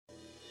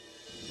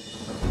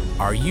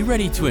Are you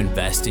ready to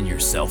invest in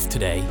yourself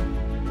today?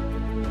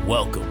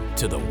 Welcome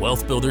to the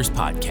Wealth Builders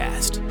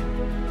Podcast,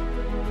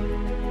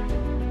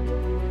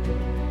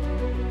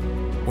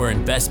 where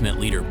investment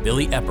leader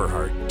Billy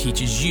Epperhart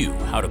teaches you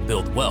how to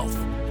build wealth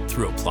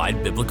through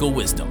applied biblical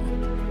wisdom.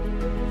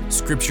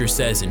 Scripture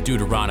says in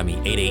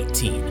Deuteronomy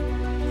 8:18,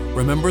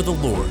 "Remember the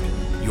Lord,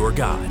 your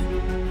God,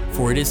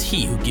 for it is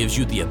He who gives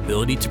you the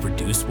ability to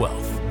produce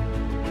wealth."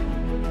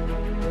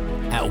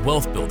 At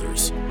Wealth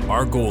Builders,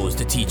 our goal is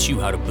to teach you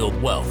how to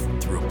build wealth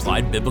through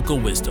applied biblical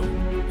wisdom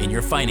in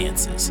your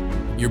finances,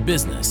 your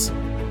business,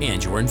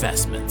 and your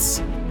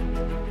investments.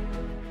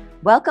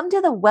 Welcome to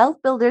the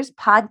Wealth Builders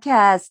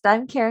Podcast.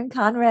 I'm Karen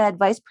Conrad,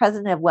 Vice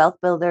President of Wealth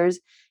Builders,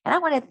 and I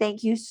want to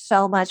thank you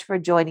so much for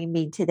joining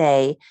me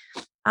today.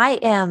 I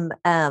am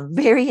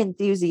very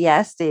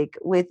enthusiastic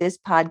with this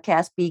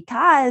podcast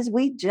because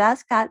we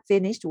just got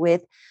finished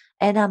with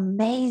an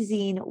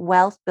amazing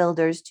Wealth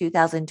Builders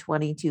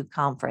 2022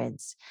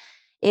 conference.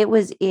 It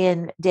was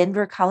in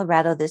Denver,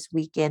 Colorado this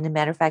weekend. As a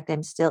matter of fact,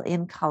 I'm still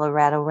in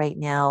Colorado right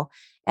now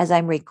as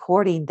I'm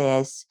recording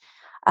this.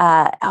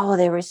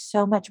 There was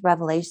so much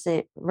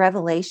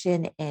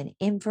revelation and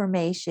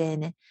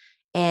information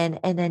and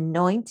an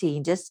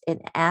anointing, just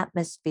an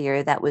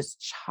atmosphere that was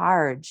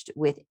charged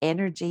with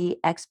energy,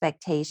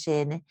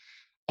 expectation,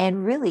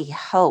 and really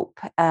hope,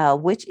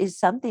 which is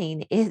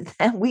something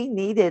that we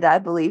needed, I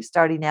believe,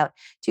 starting out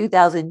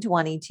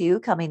 2022,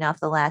 coming off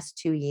the last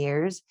 2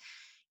 years.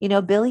 You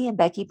know, Billy and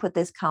Becky put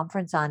this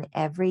conference on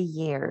every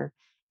year,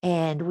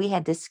 and we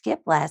had to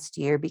skip last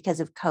year because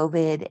of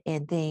COVID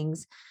and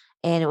things.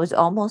 And it was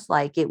almost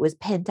like it was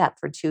pent up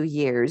for 2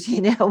 years.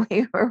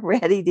 We were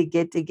ready to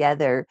get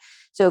together.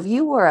 So if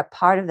you were a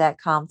part of that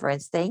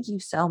conference, thank you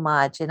so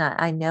much. And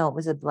I know it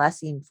was a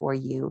blessing for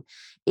you.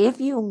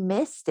 If you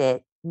missed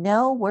it,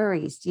 no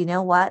worries. You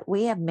know what?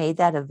 We have made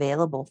that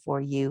available for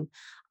you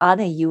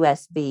on a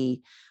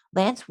USB.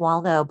 Lance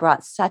Waldo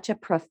brought such a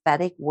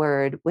prophetic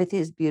word with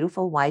his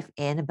beautiful wife,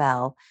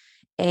 Annabelle.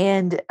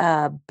 And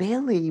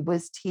Billy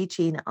was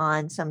teaching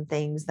on some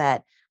things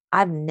that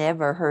I've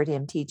never heard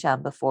him teach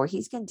on before.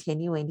 He's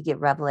continuing to get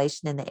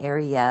revelation in the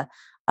area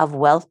of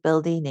wealth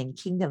building and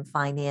kingdom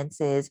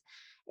finances.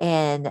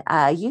 And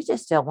you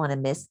just don't want to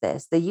miss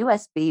this. The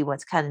USB,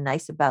 what's kind of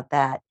nice about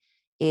that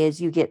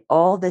is you get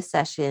all the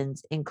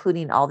sessions,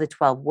 including all the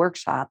 12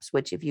 workshops,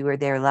 which if you were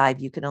there live,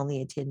 you can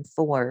only attend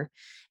 4.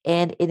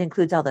 And it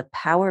includes all the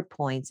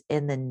PowerPoints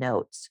and the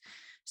notes.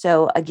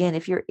 So again,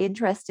 if you're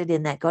interested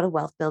in that, go to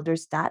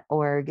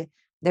wealthbuilders.org.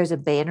 There's a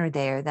banner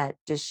there that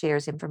just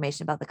shares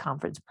information about the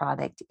conference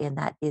product, and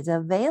that is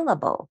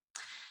available.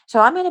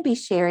 So I'm going to be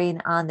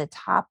sharing on the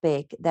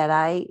topic that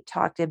I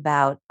talked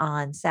about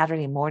on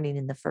Saturday morning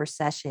in the first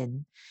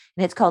session,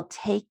 and it's called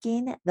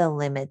Taking the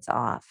Limits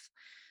Off.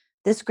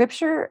 The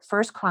scripture,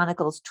 1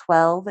 Chronicles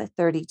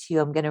 12:32,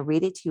 I'm going to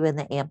read it to you in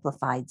the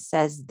Amplified,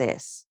 says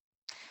this: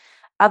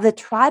 "Of the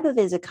tribe of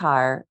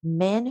Issachar,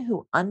 men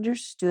who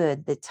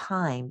understood the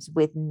times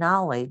with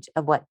knowledge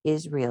of what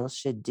Israel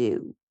should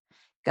do."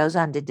 Goes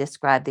on to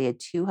describe they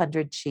had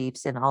 200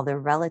 chiefs and all their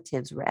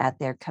relatives were at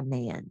their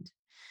command.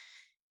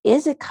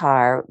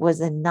 Issachar was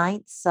the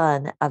 9th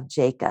son of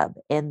Jacob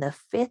and the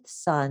 5th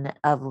son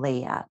of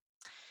Leah.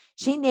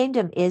 She named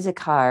him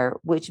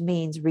Issachar, which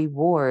means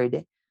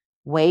reward,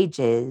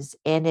 wages,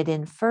 and it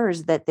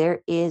infers that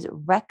there is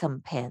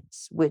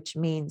recompense, which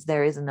means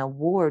there is an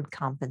award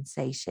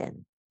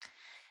compensation.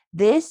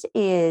 This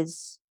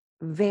is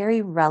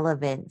very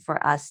relevant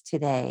for us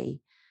today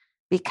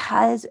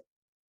because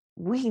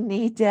we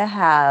need to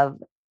have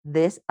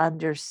this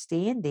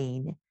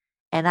understanding.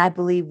 And I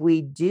believe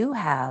we do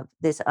have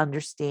this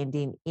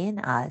understanding in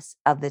us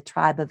of the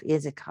tribe of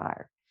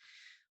Issachar.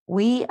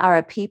 We are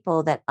a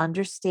people that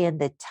understand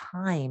the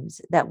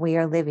times that we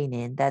are living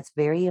in. That's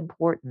very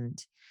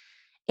important.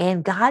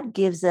 And God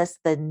gives us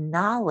the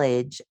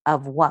knowledge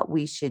of what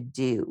we should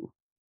do.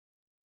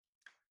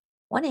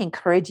 I want to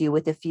encourage you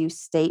with a few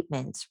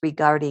statements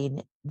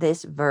regarding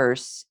this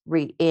verse,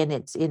 and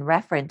it's in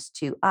reference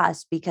to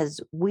us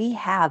because we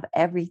have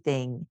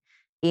everything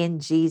in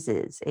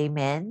Jesus.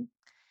 Amen.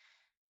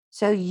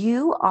 So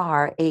you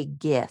are a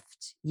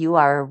gift, you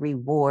are a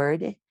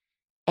reward,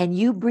 and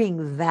you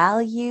bring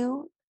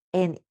value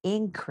and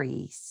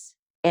increase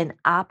and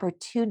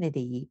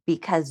opportunity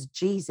because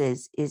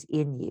Jesus is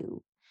in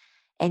you.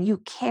 And you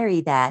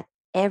carry that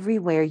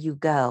everywhere you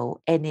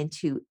go and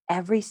into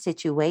every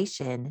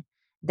situation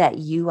that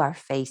you are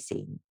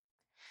facing.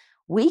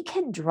 We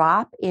can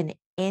drop in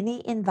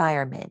any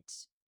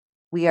environment.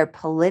 We are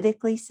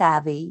politically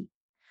savvy,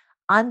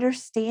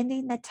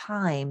 understanding the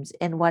times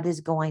and what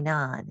is going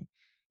on.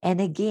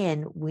 And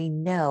again, we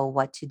know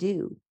what to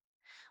do.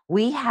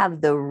 We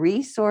have the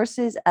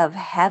resources of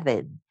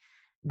heaven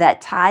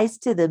that ties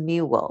to the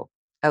mule.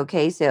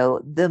 Okay, so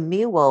the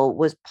mule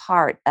was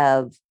part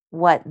of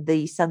what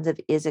the sons of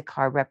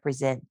Issachar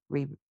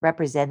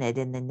represented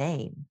in the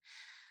name.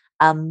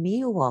 A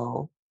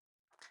mule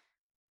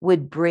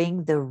would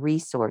bring the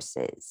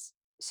resources.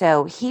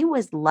 So he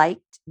was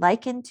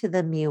likened to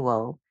the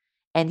mule,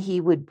 and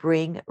he would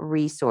bring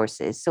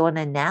resources. So, an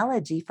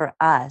analogy for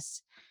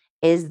us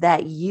is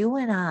that you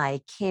and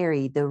I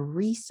carry the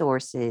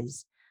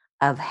resources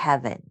of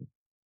heaven.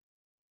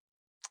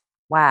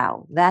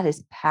 Wow, that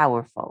is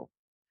powerful.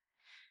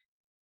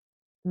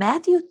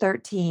 Matthew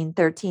 13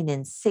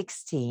 and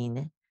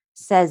 16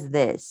 says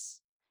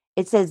this.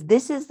 It says,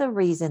 "This is the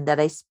reason that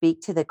I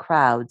speak to the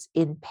crowds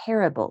in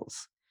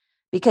parables,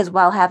 because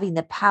while having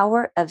the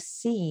power of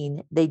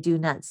seeing, they do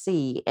not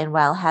see, and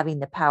while having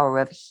the power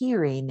of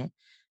hearing,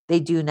 they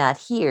do not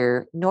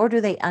hear, nor do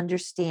they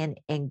understand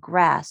and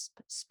grasp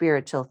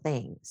spiritual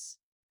things."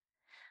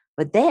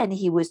 But then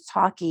he was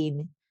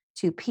talking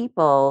to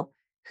people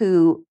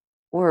who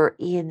were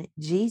in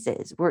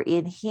Jesus, were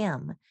in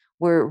him,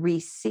 were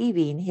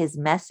receiving his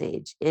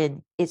message.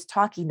 And it's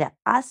talking to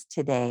us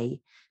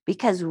today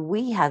because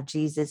we have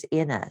Jesus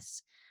in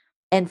us.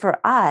 And for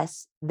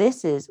us,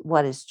 this is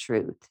what is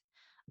truth.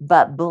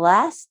 But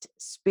blessed,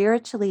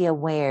 spiritually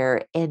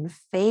aware, and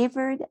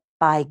favored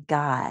by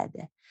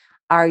God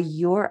are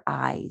your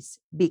eyes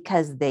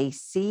because they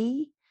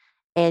see,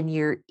 and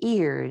your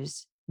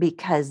ears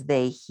because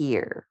they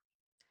hear.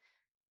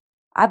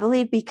 I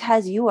believe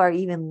because you are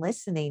even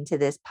listening to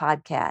this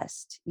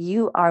podcast,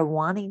 you are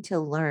wanting to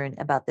learn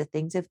about the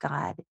things of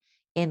God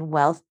in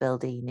wealth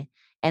building.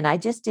 And I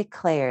just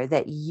declare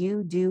that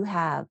you do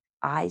have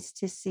eyes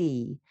to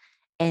see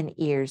and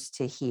ears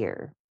to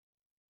hear.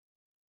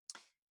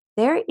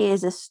 There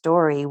is a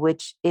story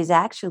which is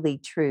actually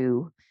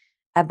true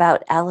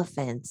about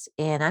elephants.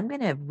 And I'm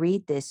going to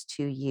read this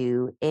to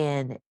you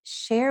and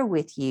share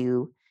with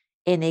you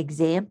an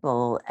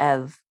example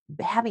of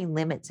having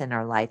limits in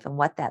our life and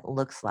what that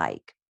looks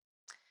like.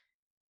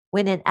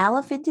 When an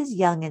elephant is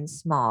young and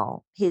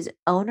small, his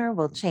owner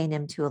will chain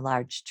him to a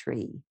large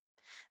tree.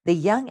 The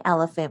young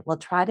elephant will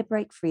try to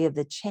break free of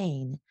the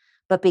chain,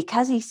 but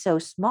because he's so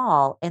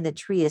small and the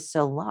tree is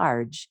so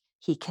large,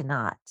 he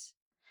cannot.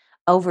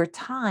 Over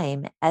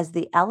time, as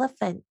the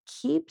elephant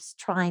keeps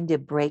trying to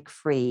break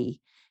free,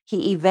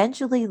 he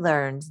eventually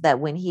learns that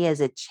when he has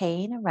a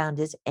chain around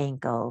his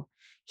ankle,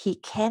 he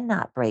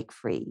cannot break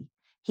free.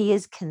 He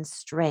is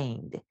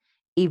constrained.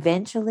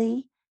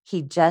 Eventually,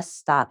 he just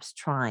stops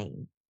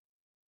trying.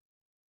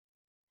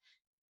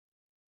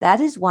 That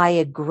is why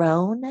a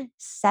grown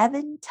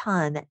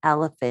 7-ton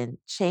elephant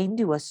chained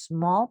to a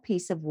small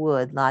piece of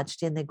wood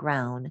lodged in the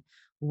ground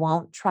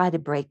won't try to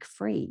break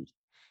free.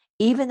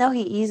 Even though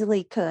he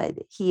easily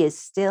could, he is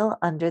still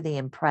under the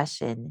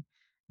impression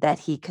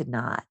that he could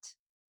not.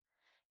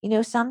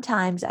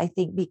 Sometimes I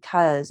think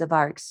because of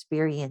our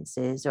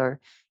experiences or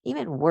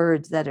even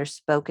words that are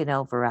spoken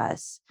over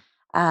us,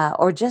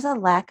 or just a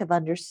lack of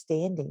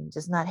understanding,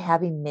 just not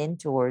having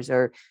mentors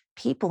or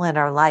people in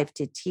our life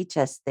to teach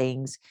us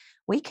things,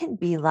 we can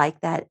be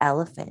like that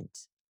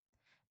elephant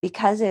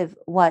because of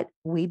what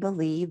we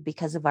believe,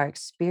 because of our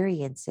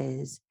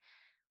experiences.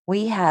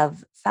 We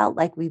have felt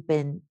like we've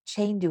been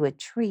chained to a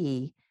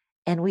tree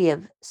and we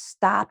have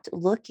stopped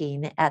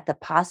looking at the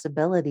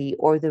possibility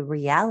or the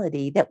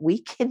reality that we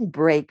can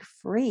break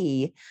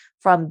free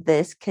from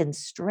this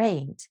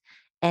constraint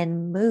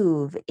and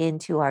move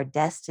into our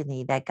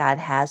destiny that God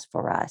has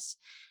for us.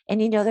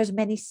 And there's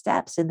many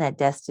steps in that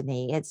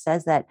destiny. It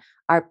says that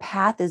our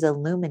path is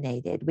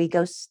illuminated. We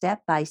go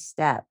step by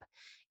step.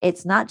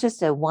 It's not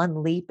just a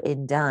one leap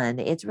and done.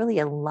 It's really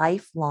a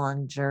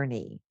lifelong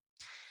journey.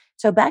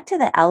 So back to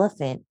the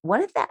elephant.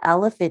 What if the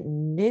elephant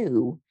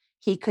knew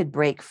he could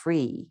break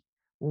free?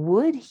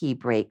 Would he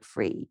break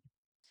free?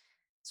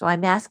 So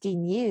I'm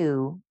asking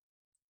you,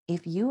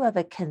 if you have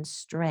a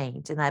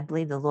constraint, and I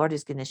believe the Lord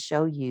is going to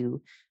show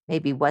you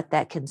maybe what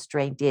that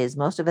constraint is.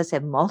 Most of us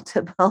have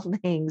multiple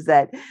things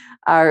that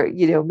are,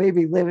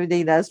 maybe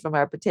limiting us from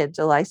our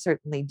potential. I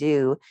certainly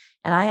do.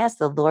 And I ask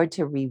the Lord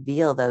to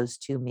reveal those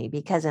to me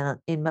because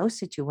in most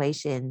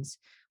situations,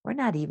 we're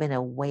not even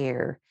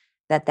aware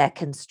that that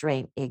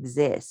constraint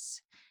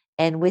exists.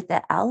 And with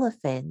the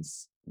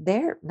elephants,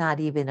 they're not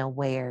even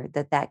aware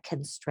that that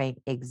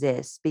constraint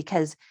exists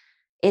because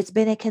it's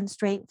been a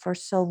constraint for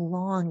so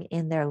long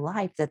in their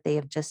life that they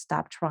have just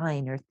stopped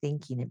trying or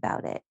thinking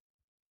about it.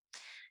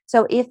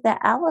 So, if the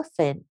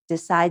elephant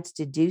decides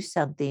to do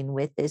something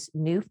with this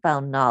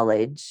newfound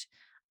knowledge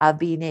of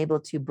being able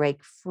to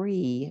break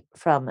free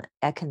from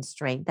a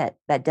constraint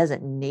that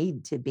doesn't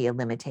need to be a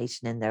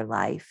limitation in their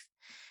life,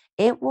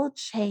 it will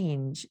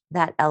change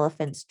that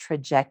elephant's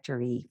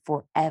trajectory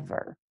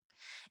forever.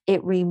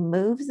 It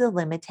removes the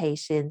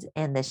limitations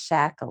and the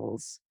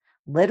shackles,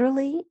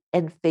 literally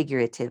and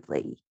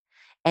figuratively.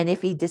 And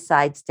if he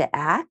decides to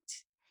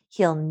act,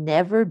 he'll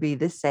never be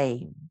the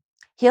same.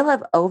 He'll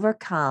have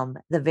overcome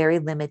the very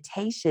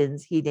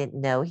limitations he didn't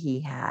know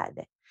he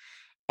had.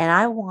 And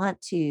I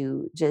want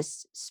to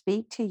just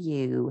speak to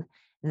you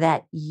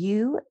that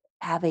you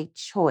have a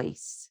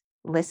choice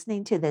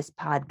listening to this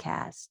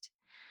podcast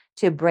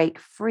to break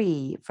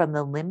free from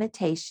the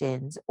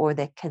limitations or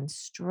the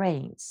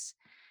constraints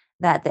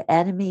that the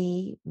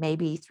enemy,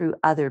 maybe through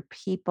other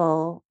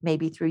people,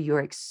 maybe through your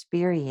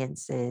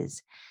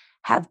experiences,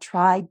 have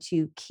tried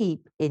to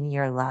keep in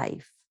your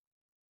life.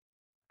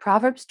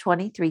 Proverbs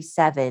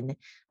 23:7,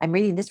 I'm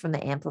reading this from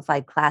the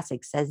Amplified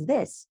Classic, says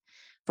this: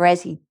 For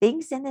as he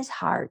thinks in his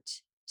heart,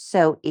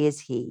 so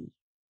is he.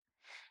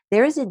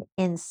 There is an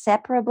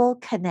inseparable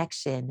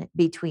connection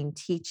between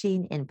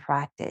teaching and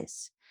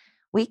practice.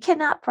 We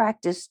cannot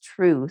practice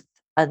truth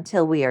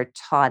until we are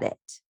taught it.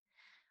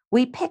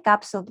 We pick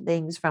up some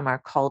things from our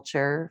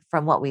culture,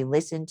 from what we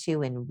listen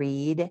to and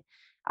read,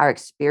 our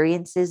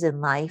experiences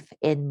in life,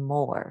 and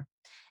more.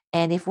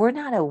 And if we're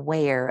not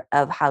aware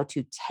of how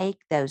to take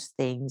those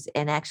things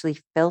and actually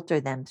filter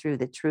them through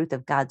the truth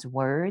of God's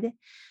word,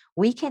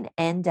 we can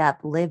end up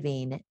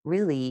living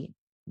really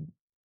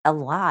a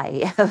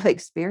lie of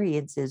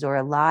experiences or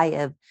a lie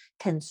of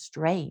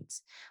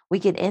constraints.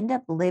 We can end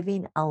up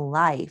living a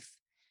life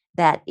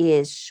that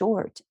is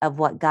short of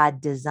what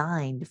God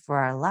designed for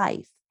our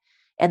life.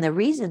 And the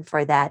reason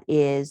for that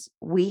is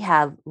we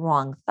have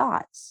wrong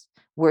thoughts.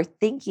 We're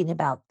thinking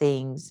about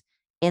things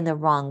in the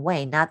wrong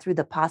way, not through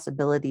the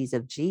possibilities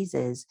of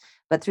Jesus,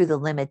 but through the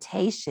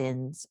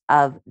limitations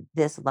of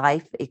this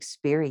life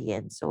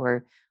experience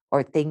or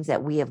things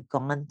that we have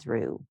gone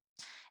through.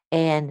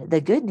 And the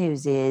good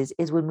news is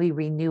when we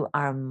renew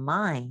our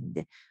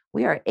mind,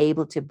 we are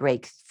able to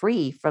break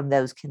free from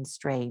those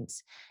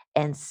constraints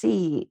and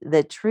see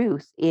the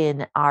truth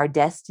in our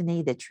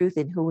destiny, the truth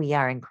in who we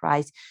are in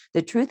Christ,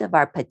 the truth of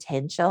our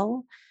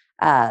potential,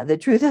 the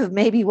truth of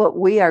maybe what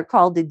we are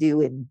called to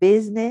do in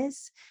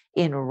business,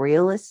 in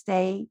real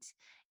estate,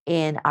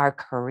 in our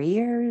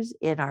careers,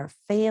 in our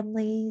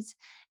families,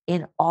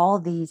 in all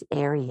these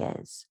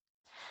areas.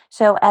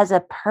 So as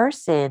a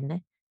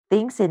person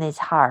thinks in his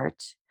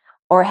heart,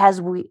 or as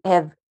we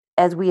have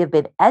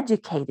been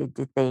educated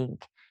to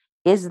think,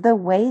 is the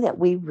way that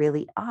we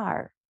really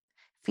are.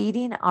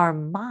 Feeding our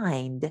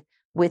mind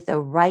with the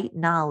right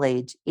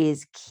knowledge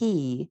is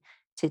key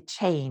to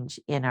change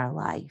in our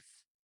life.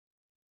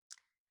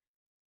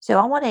 So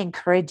I want to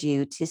encourage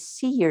you to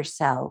see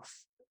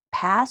yourself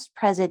past,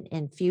 present,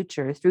 and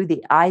future through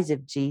the eyes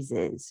of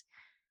Jesus,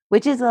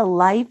 which is a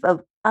life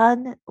of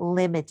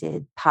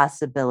unlimited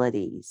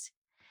possibilities.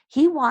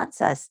 He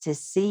wants us to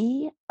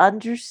see,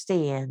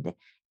 understand,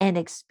 and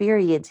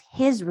experience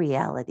His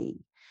reality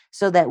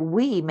so that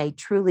we may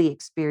truly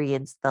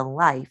experience the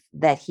life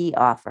that He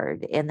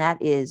offered. And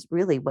that is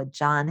really what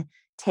John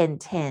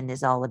 10:10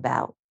 is all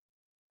about.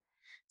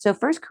 So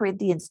 1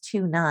 Corinthians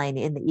 2:9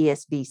 in the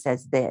ESV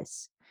says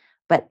this: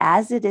 But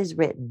as it is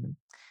written,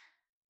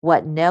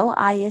 what no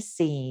eye has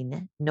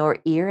seen, nor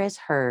ear has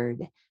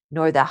heard,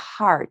 nor the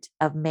heart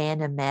of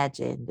man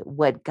imagined,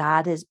 what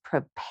God has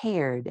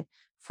prepared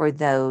for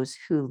those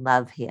who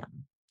love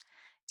him.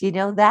 Do you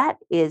know that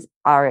is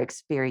our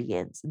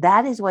experience?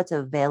 That is what's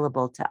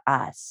available to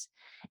us.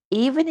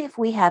 Even if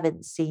we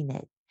haven't seen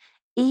it,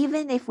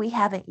 even if we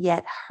haven't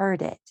yet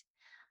heard it,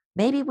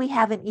 maybe we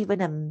haven't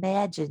even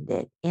imagined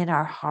it in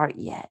our heart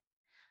yet.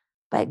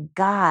 But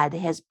God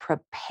has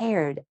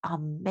prepared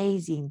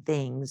amazing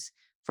things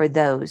for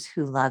those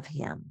who love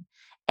Him,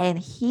 and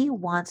He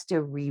wants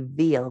to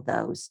reveal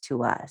those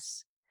to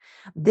us.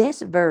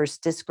 This verse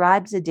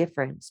describes the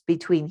difference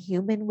between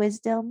human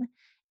wisdom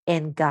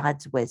and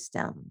God's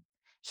wisdom.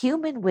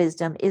 Human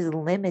wisdom is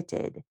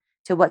limited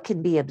to what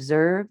can be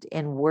observed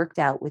and worked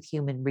out with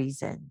human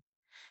reason.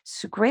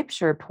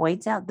 Scripture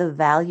points out the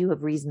value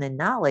of reason and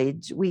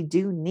knowledge. We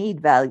do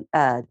need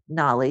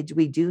knowledge.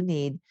 We do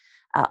need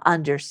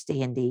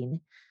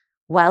understanding,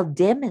 while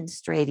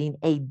demonstrating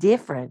a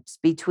difference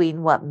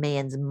between what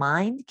man's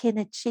mind can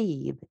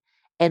achieve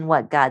and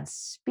what God's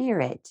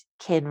Spirit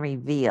can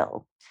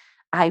reveal.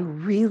 I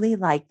really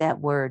like that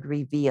word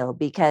reveal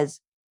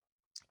because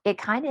it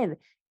kind of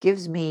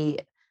gives me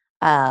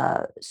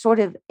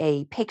sort of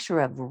a picture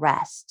of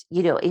rest.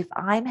 You know, if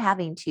I'm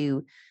having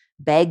to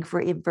beg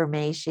for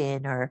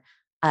information or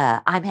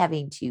I'm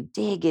having to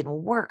dig and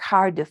work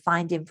hard to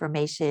find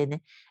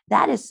information,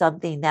 that is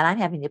something that I'm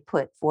having to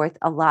put forth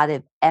a lot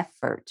of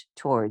effort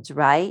towards,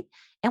 right?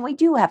 And we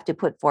do have to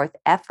put forth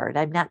effort.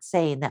 I'm not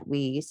saying that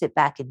we sit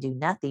back and do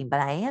nothing, but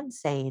I am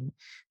saying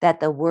that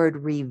the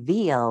word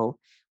reveal,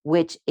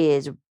 which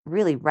is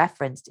really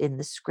referenced in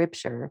the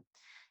scripture,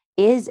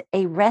 is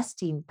a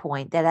resting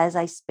point that as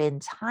I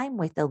spend time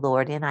with the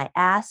Lord and I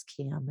ask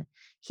Him,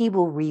 He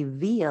will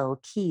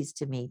reveal keys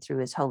to me through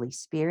His Holy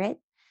Spirit,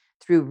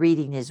 through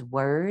reading His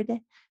Word,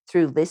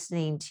 through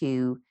listening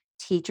to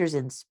teachers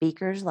and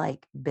speakers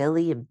like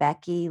Billy and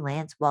Becky,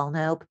 Lance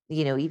Wellno,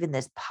 even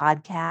this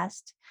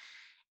podcast.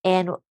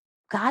 And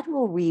God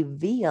will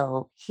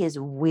reveal His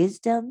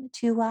wisdom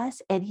to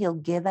us and He'll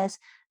give us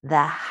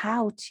the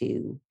how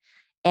to.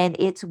 And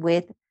it's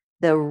with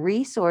the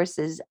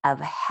resources of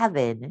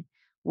heaven,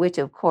 which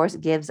of course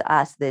gives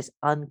us this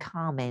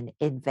uncommon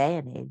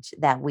advantage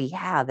that we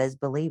have as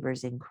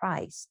believers in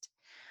Christ.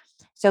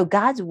 So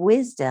God's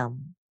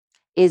wisdom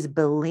is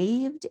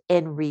believed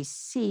and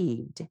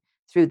received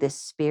through the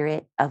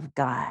Spirit of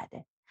God.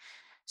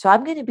 So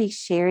I'm going to be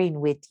sharing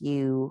with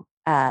you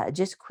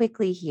just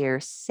quickly here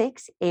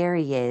 6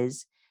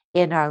 areas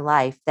in our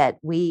life that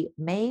we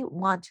may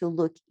want to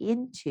look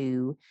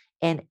into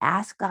and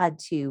ask God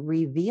to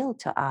reveal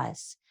to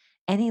us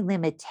any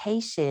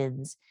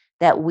limitations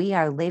that we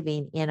are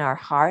living in our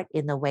heart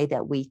in the way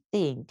that we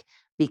think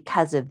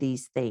because of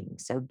these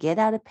things. So get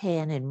out a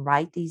pen and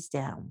write these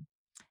down.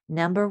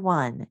 Number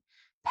one,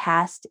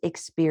 past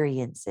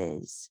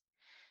experiences.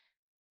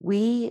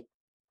 We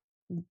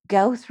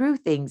go through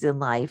things in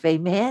life.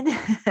 Amen.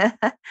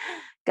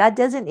 God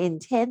doesn't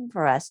intend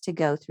for us to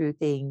go through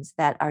things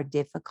that are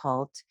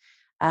difficult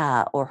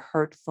or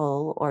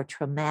hurtful or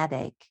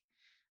traumatic,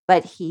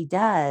 but He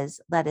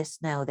does let us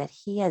know that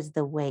He has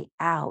the way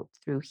out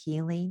through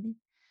healing,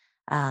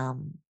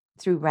 um,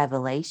 through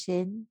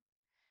revelation.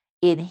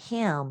 In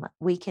Him,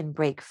 we can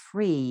break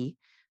free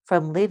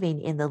from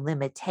living in the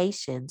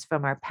limitations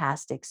from our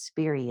past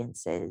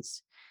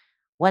experiences.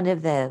 One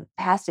of the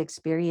past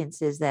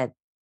experiences that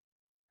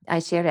I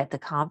shared at the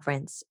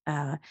conference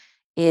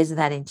is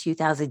that in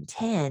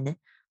 2010,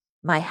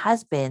 my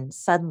husband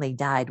suddenly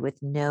died with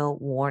no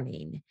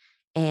warning.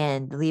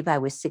 And Levi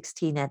was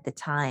 16 at the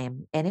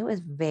time. And it was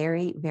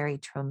very, very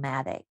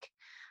traumatic.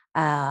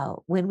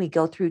 When we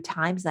go through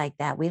times like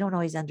that, we don't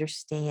always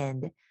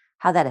understand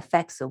how that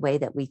affects the way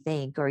that we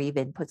think or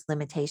even puts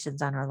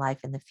limitations on our life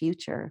in the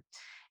future.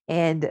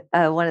 And,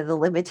 one of the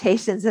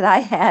limitations that I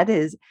had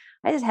is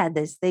I just had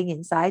this thing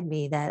inside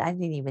me that I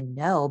didn't even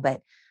know,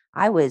 but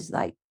I was,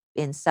 like,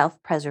 in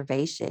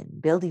self-preservation,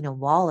 building a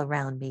wall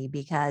around me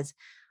because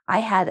I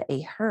had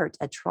a hurt,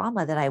 a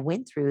trauma that I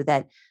went through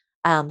that,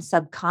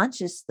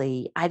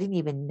 subconsciously, I didn't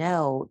even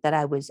know that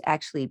I was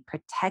actually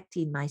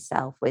protecting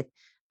myself with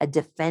a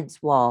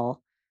defense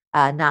wall,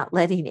 not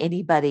letting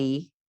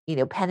anybody,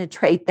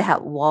 penetrate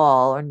that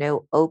wall or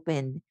no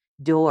open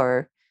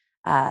door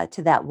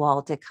to that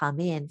wall to come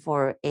in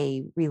for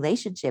a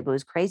relationship. It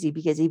was crazy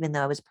because even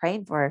though I was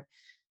praying for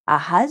a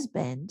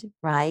husband,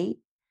 right?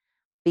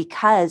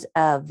 Because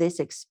of this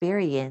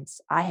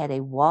experience, I had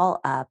a wall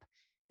up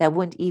that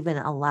wouldn't even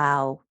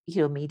allow,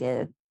 me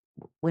to,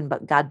 when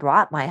God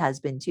brought my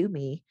husband to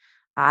me,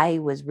 I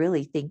was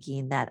really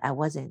thinking that I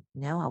wasn't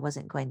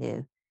going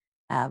to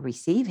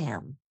receive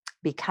him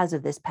because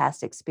of this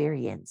past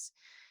experience.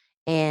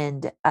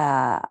 And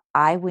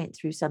I went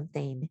through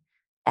something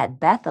at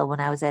Bethel when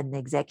I was at an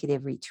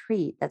executive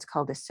retreat that's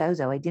called a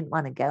sozo. I didn't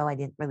want to go. I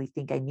didn't really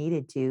think I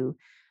needed to.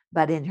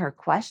 But in her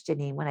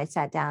questioning, when I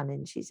sat down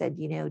and she said,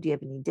 do you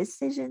have any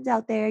decisions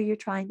out there you're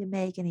trying to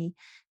make? Any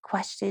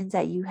questions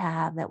that you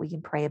have that we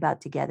can pray about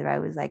together? I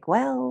was like,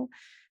 well,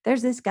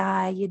 there's this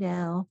guy,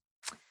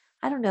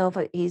 I don't know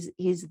if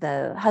he's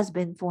the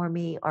husband for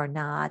me or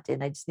not,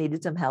 and I just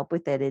needed some help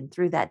with it. And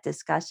through that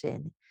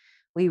discussion,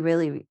 we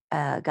really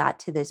got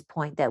to this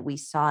point that we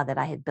saw that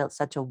I had built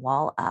such a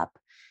wall up,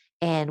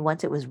 and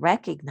once it was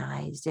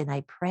recognized, and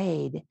I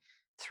prayed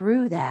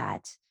through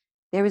that,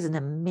 there was an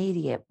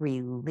immediate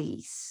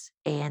release.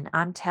 And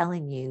I'm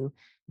telling you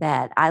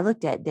that I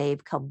looked at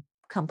Dave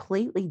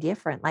completely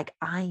different. Like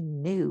I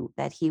knew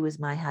that he was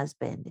my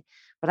husband,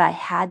 but I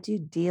had to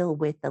deal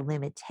with the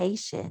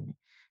limitation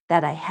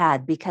that I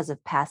had because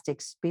of past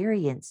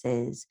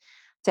experiences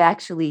to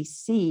actually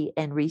see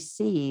and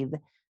receive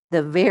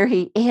the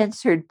very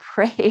answered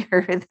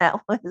prayer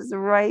that was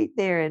right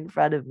there in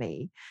front of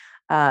me.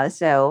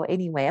 So,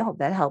 anyway, I hope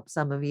that helps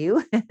some of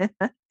you.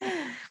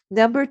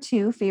 Number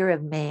two, fear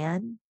of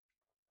man.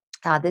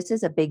 This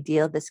is a big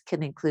deal. This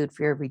can include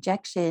fear of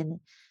rejection,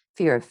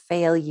 fear of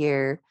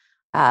failure,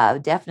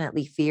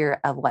 definitely fear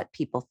of what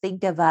people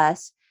think of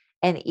us,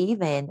 and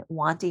even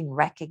wanting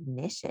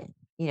recognition,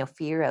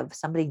 fear of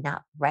somebody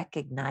not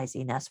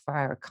recognizing us for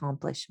our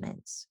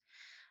accomplishments.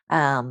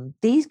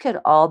 These could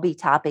all be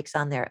topics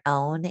on their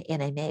own,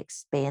 and I may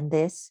expand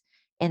this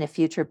in a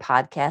future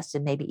podcast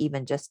and maybe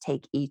even just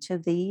take each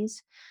of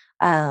these.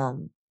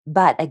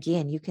 But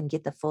again, you can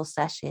get the full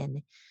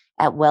session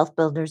at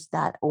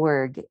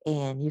wealthbuilders.org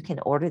and you can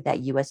order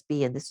that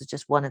USB. And this is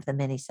just one of the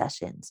many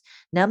sessions.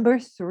 Number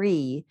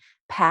three,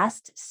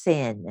 past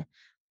sin.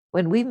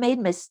 When we've made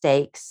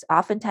mistakes,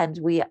 oftentimes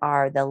we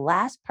are the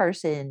last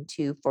person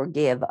to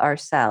forgive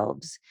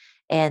ourselves.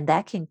 And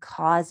that can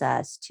cause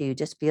us to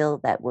just feel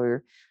that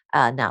we're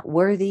not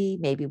worthy.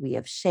 Maybe we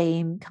have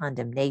shame,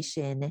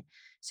 condemnation.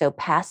 So,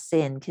 past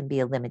sin can be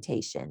a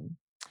limitation.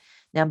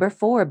 Number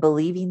four,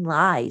 believing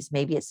lies.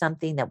 Maybe it's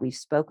something that we've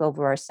spoke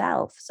over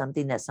ourselves,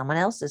 something that someone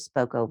else has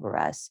spoke over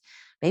us.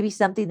 Maybe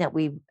something that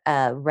we've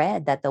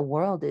read that the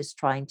world is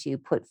trying to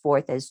put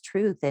forth as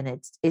truth, and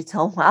it's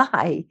a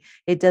lie.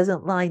 It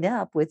doesn't line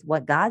up with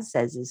what God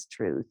says is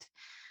truth.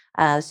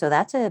 So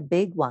that's a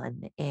big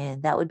one,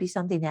 and that would be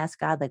something to ask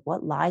God, like,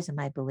 what lies am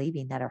I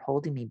believing that are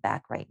holding me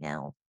back right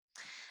now?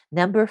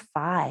 Number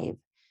five,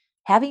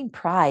 having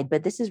pride,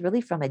 but this is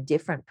really from a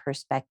different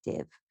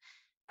perspective.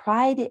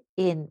 Pride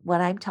in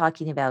what I'm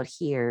talking about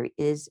here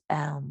is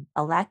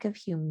a lack of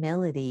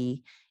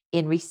humility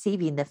in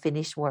receiving the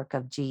finished work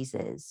of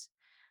Jesus.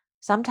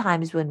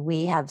 Sometimes when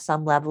we have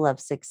some level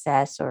of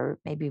success, or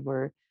maybe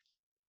we're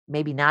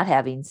maybe not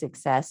having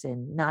success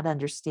and not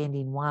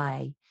understanding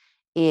why,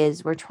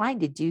 is we're trying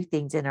to do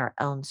things in our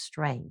own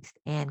strength.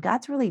 And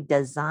God's really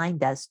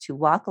designed us to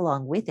walk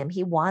along with Him.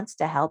 He wants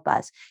to help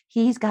us.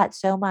 He's got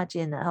so much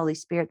in the Holy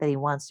Spirit that He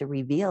wants to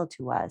reveal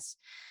to us.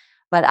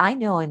 But I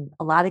know in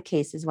a lot of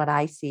cases, what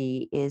I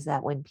see is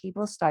that when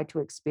people start to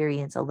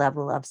experience a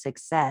level of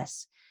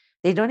success,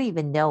 they don't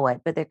even know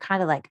it, but they're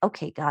kind of like,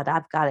 okay, God,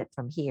 I've got it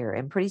from here.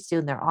 And pretty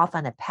soon they're off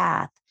on a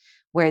path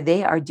where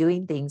they are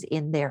doing things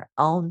in their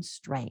own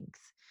strength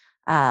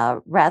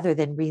rather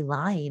than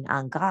relying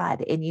on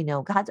God.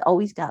 And, God's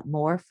always got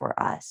more for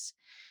us.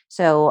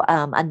 So,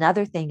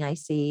 another thing I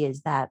see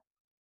is that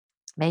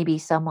maybe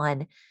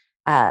someone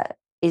uh,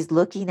 is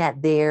looking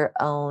at their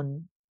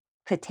own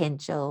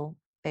potential,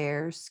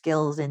 their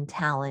skills and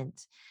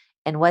talent,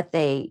 and what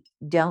they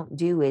don't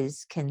do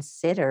is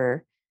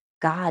consider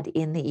God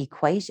in the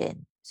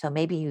equation. So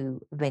maybe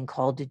you've been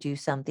called to do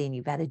something,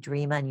 you've had a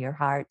dream on your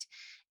heart,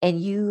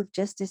 and you've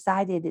just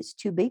decided it's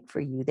too big for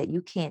you, that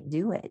you can't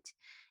do it.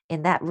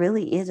 And that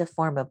really is a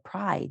form of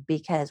pride,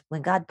 because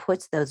when God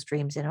puts those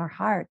dreams in our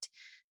heart,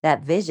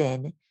 that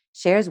vision,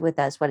 shares with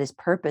us what his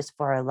purpose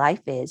for our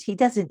life is, he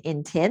doesn't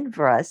intend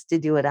for us to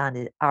do it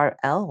on our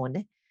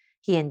own.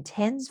 He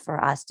intends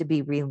for us to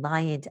be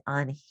reliant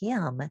on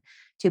him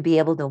to be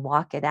able to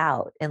walk it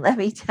out. And let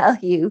me tell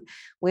you,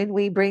 when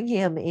we bring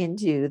him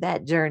into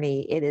that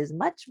journey, it is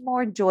much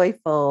more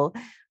joyful,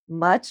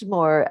 much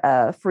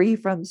more free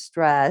from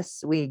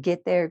stress. We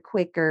get there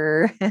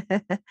quicker.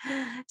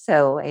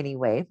 So,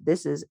 anyway,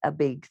 this is a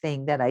big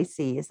thing that I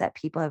see, is that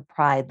people have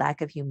pride,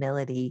 lack of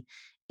humility,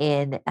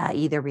 in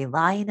either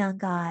relying on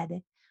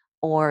God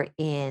or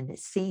in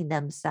seeing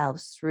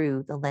themselves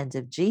through the lens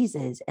of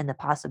Jesus and the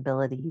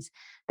possibilities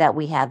that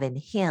we have in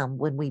Him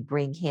when we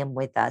bring Him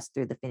with us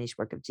through the finished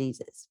work of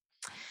Jesus.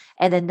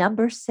 And then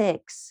number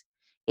 6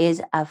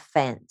 is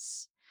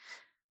offense.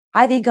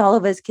 I think all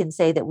of us can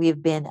say that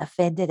we've been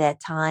offended at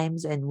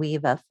times and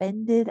we've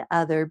offended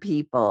other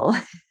people.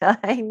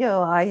 I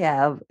know I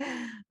have,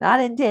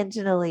 not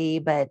intentionally,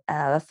 but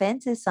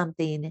offense is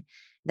something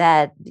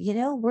that,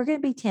 we're going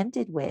to be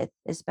tempted with,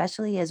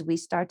 especially as we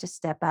start to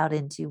step out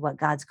into what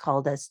God's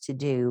called us to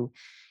do.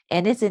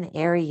 And it's an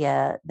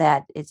area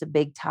that it's a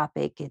big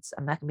topic.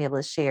 I'm not going to be able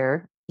to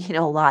share, a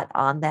lot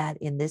on that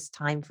in this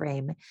time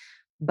frame,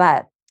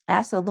 but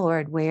ask the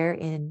Lord where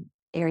in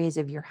areas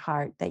of your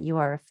heart that you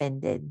are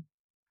offended.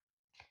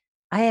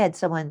 I had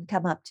someone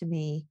come up to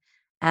me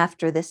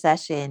after the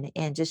session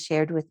and just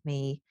shared with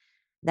me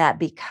that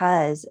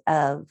because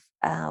of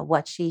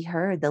what she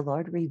heard, the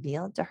Lord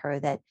revealed to her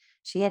that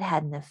she had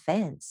had an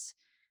offense,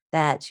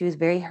 that she was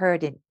very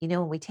hurt. And,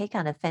 when we take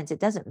on offense, it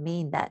doesn't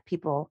mean that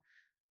people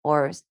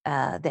or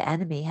the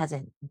enemy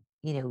hasn't,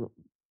 you know,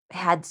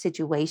 had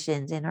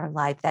situations in our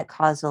life that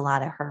caused a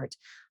lot of hurt.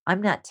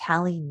 I'm not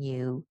telling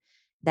you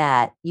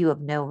that you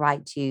have no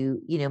right to,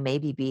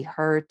 maybe be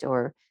hurt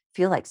or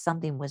feel like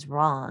something was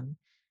wrong.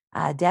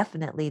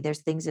 Definitely,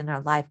 there's things in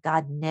our life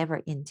God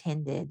never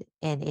intended,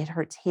 and it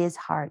hurts His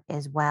heart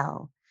as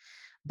well.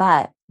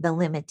 But the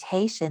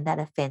limitation that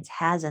offense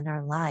has in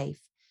our life,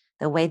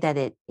 the way that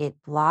it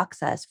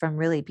blocks us from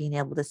really being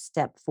able to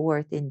step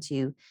forth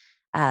into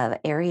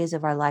areas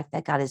of our life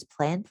that God has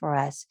planned for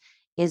us,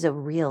 is a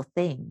real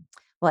thing.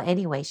 Well,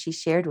 anyway, she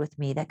shared with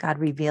me that God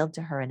revealed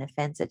to her an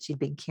offense that she'd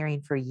been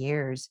carrying for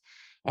years,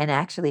 and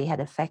actually had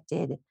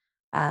affected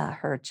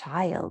her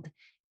child.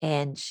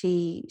 And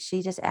she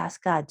just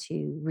asked God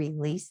to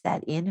release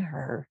that in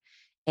her,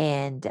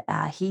 and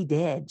He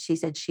did. She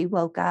said she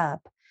woke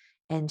up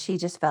and she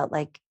just felt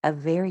like a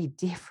very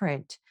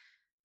different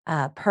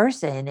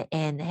person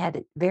and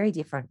had very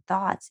different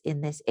thoughts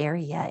in this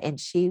area. And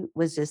she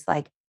was just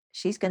like,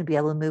 she's going to be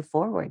able to move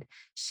forward.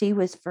 She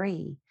was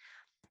free.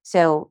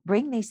 So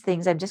bring these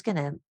things. I'm just going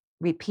to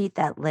repeat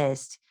that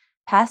list: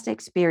 past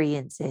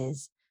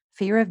experiences,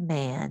 fear of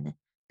man,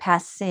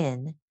 past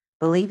sin,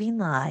 believing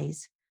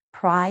lies,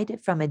 pride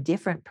from a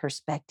different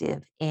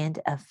perspective, and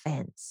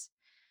offense.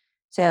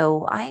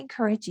 So I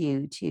encourage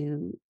you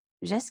to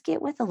just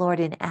get with the Lord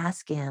and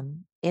ask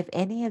Him if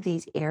any of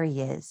these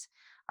areas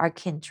are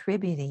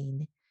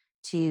contributing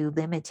to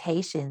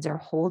limitations or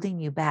holding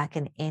you back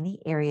in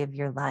any area of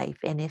your life.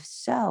 And if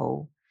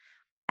so,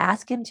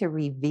 ask him to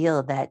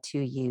reveal that to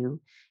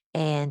you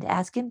and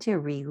ask him to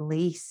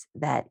release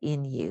that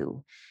in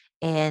you.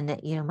 And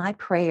my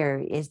prayer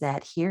is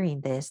that hearing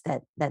this,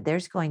 that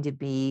there's going to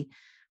be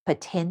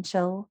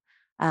potential,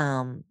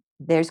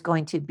 there's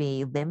going to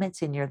be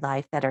limits in your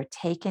life that are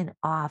taken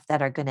off,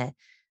 that are going to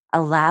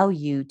allow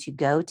you to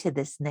go to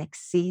this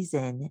next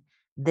season,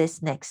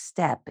 this next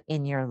step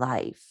in your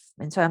life.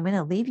 And so I'm going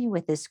to leave you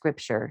with this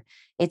scripture.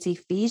 It's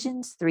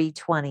Ephesians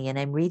 3:20, and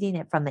I'm reading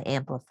it from the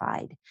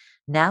Amplified.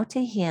 Now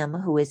to him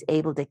who is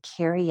able to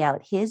carry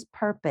out his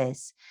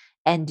purpose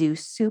and do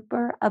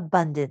super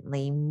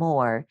abundantly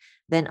more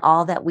than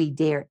all that we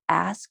dare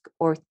ask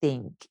or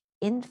think,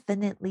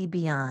 infinitely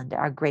beyond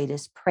our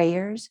greatest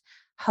prayers,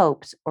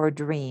 hopes, or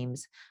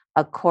dreams,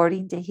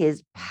 according to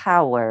his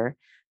power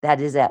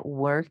that is at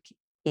work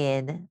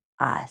in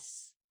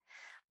us.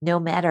 No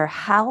matter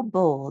how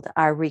bold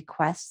our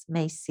requests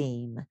may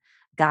seem,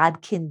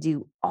 God can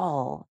do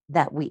all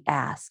that we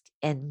ask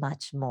and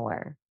much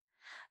more.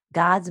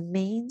 God's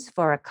means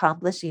for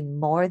accomplishing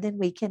more than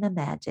we can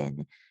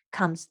imagine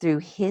comes through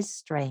His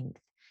strength.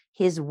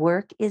 His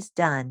work is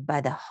done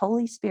by the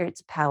Holy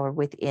Spirit's power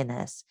within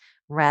us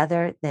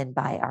rather than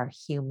by our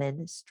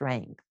human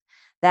strength.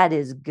 That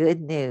is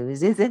good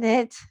news, isn't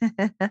it?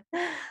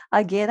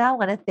 Again, I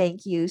want to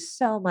thank you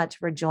so much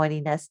for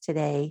joining us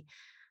today.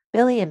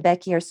 Billy and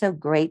Becky are so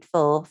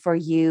grateful for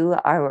you,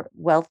 our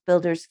Wealth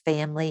Builders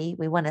family.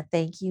 We want to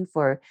thank you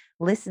for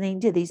listening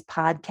to these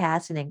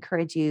podcasts and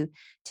encourage you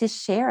to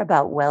share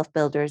about Wealth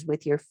Builders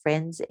with your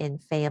friends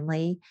and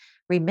family.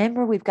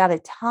 Remember, we've got a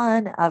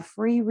ton of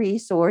free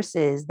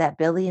resources that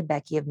Billy and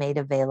Becky have made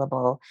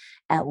available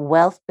at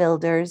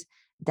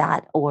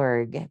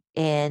wealthbuilders.org.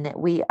 And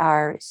we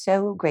are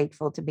so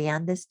grateful to be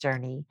on this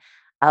journey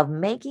of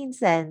making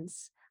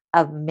sense,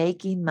 of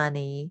making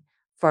money,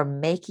 for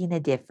making a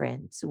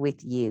difference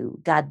with you.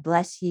 God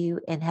bless you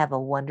and have a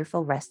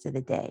wonderful rest of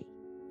the day.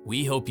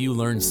 We hope you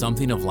learned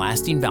something of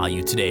lasting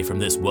value today from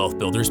this Wealth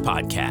Builders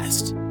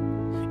podcast.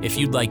 If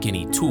you'd like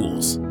any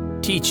tools,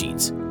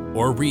 teachings,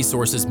 or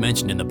resources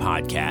mentioned in the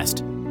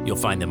podcast, you'll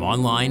find them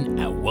online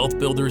at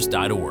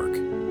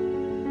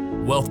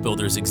wealthbuilders.org. Wealth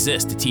Builders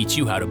exists to teach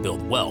you how to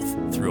build wealth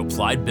through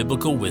applied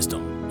biblical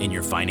wisdom in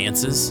your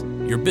finances,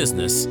 your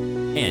business,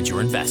 and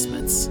your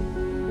investments.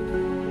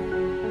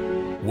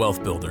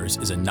 Wealth Builders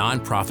is a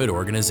nonprofit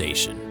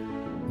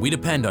organization. We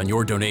depend on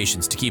your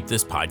donations to keep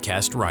this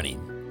podcast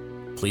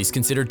running. Please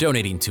consider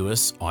donating to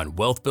us on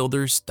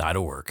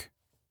wealthbuilders.org.